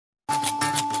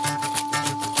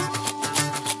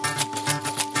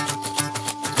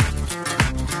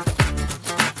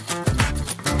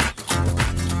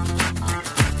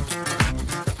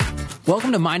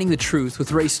Welcome to Mining the Truth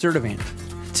with Ray Sturdivant.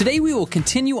 Today we will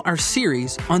continue our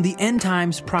series on the end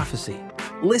times prophecy.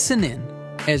 Listen in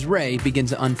as Ray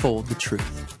begins to unfold the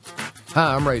truth.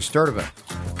 Hi, I'm Ray Sturdivant.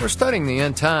 We're studying the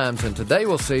end times, and today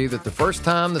we'll see that the first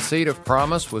time the seed of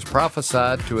promise was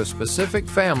prophesied to a specific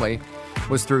family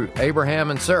was through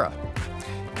Abraham and Sarah.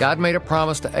 God made a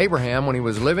promise to Abraham when he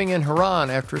was living in Haran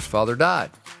after his father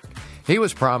died. He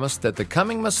was promised that the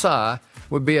coming Messiah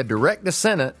would be a direct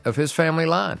descendant of his family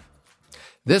line.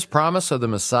 This promise of the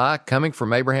Messiah coming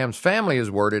from Abraham's family is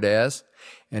worded as,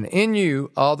 "And in you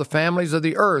all the families of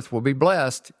the earth will be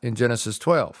blessed," in Genesis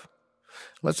 12.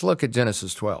 Let's look at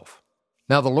Genesis 12.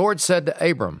 Now the Lord said to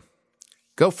Abram,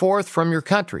 "Go forth from your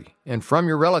country, and from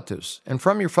your relatives, and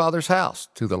from your father's house,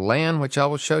 to the land which I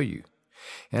will show you.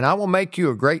 And I will make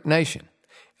you a great nation,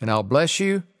 and I'll bless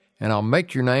you, and I'll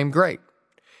make your name great.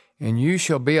 And you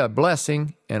shall be a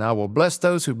blessing, and I will bless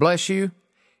those who bless you,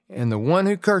 and the one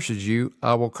who curses you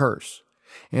I will curse.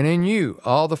 And in you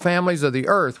all the families of the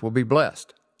earth will be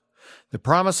blessed." The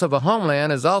promise of a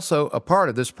homeland is also a part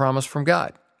of this promise from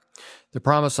God. The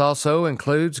promise also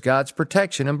includes God's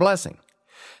protection and blessing.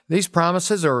 These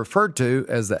promises are referred to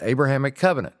as the Abrahamic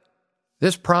covenant.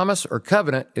 This promise or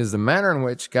covenant is the manner in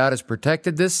which God has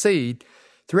protected this seed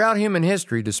throughout human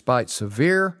history despite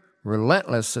severe,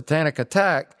 relentless satanic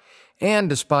attack and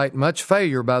despite much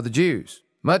failure by the Jews.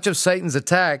 Much of Satan's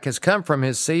attack has come from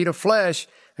his seed of flesh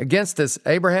against this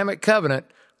Abrahamic covenant,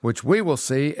 which we will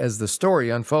see as the story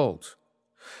unfolds.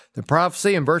 The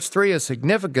prophecy in verse 3 is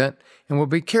significant and will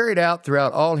be carried out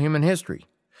throughout all human history.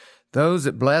 Those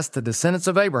that bless the descendants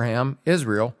of Abraham,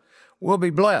 Israel, will be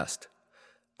blessed.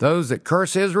 Those that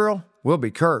curse Israel will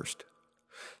be cursed.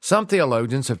 Some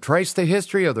theologians have traced the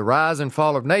history of the rise and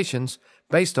fall of nations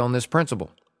based on this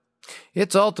principle.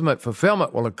 Its ultimate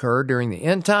fulfillment will occur during the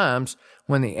end times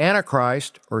when the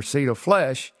Antichrist, or seed of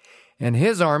flesh, and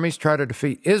his armies try to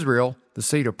defeat Israel, the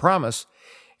seed of promise,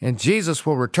 and Jesus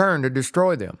will return to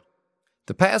destroy them.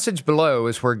 The passage below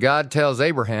is where God tells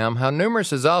Abraham how numerous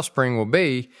his offspring will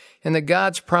be and that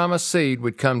God's promised seed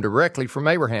would come directly from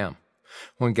Abraham.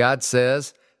 When God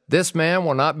says, "This man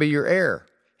will not be your heir,"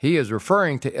 he is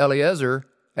referring to Eliezer,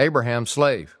 Abraham's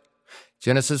slave.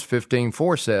 Genesis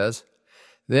 15:4 says,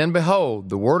 "Then behold,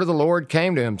 the word of the Lord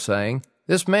came to him, saying,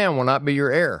 This man will not be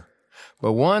your heir,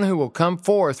 but one who will come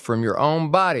forth from your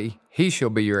own body, he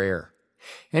shall be your heir.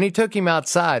 And he took him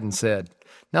outside and said,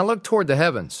 Now look toward the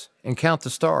heavens and count the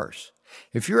stars,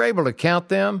 if you're able to count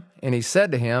them. And he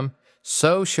said to him,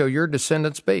 So shall your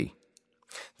descendants be."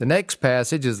 The next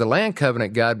passage is the land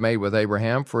covenant God made with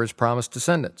Abraham for his promised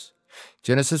descendants.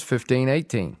 Genesis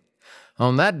 15:18.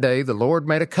 "On that day the Lord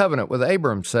made a covenant with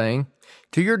Abram, saying,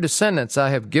 To your descendants I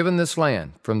have given this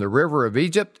land, from the river of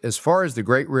Egypt as far as the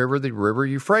great river, the river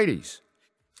Euphrates.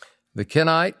 The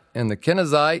Kenite, and the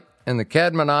Kenizzite, and the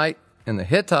Cadmonite, and the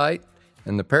Hittite,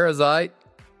 and the Perizzite,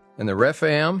 and the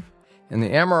Rephaim, and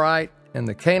the Amorite, and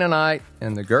the Canaanite,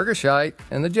 and the Girgashite,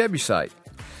 and the Jebusite."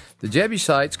 The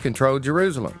Jebusites controlled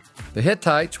Jerusalem. The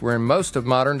Hittites were in most of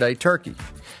modern-day Turkey.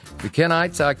 The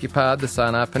Kenites occupied the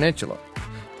Sinai Peninsula.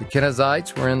 The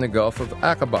Kenizzites were in the Gulf of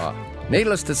Aqaba.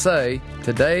 Needless to say,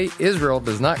 today Israel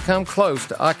does not come close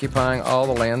to occupying all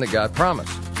the land that God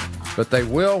promised, but they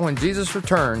will when Jesus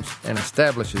returns and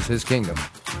establishes his kingdom.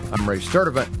 I'm Ray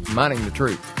Sturdivant, Mining the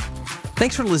Truth.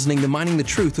 Thanks for listening to Mining the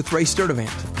Truth with Ray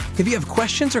Sturdivant. If you have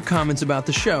questions or comments about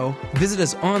the show, visit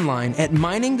us online at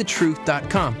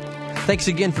miningthetruth.com. Thanks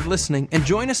again for listening, and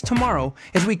join us tomorrow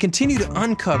as we continue to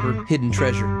uncover hidden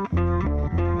treasure.